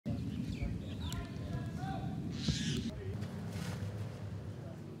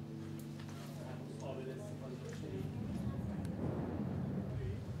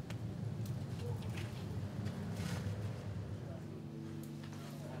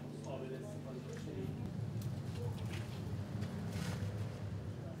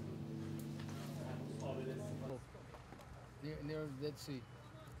the Dead Sea.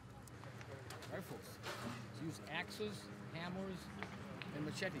 Rifles. They use axes, hammers, and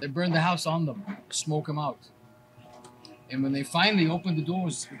machetes. They burned the house on them, smoke them out. And when they finally opened the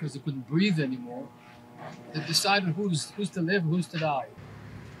doors because they couldn't breathe anymore, they decided who's to live, who's to die.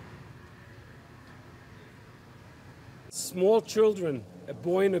 Small children, a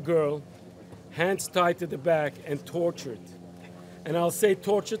boy and a girl, hands tied to the back and tortured. And I'll say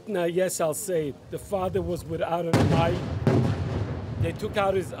tortured now, yes, I'll say it. The father was without an eye. They took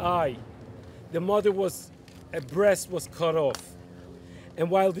out his eye. The mother a breast was cut off.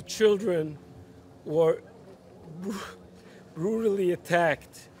 And while the children were brutally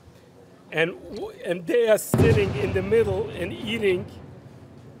attacked, and they are sitting in the middle and eating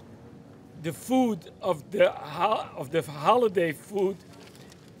the food of the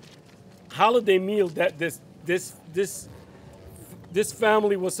holiday meal that this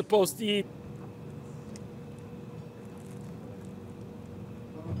family was supposed to eat.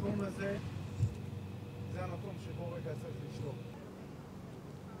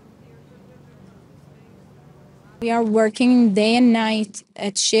 We are working day and night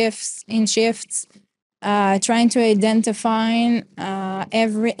in shifts, trying to identify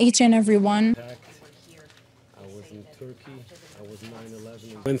each and every one. I was in Turkey. I was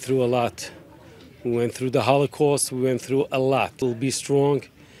 9/11. We went through a lot. We went through the Holocaust. We went through a lot. We'll be strong.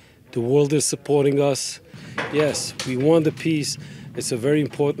 The world is supporting us. Yes, we want the peace. It's a very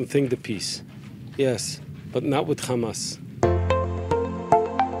important thing, the peace. Yes, but not with Hamas.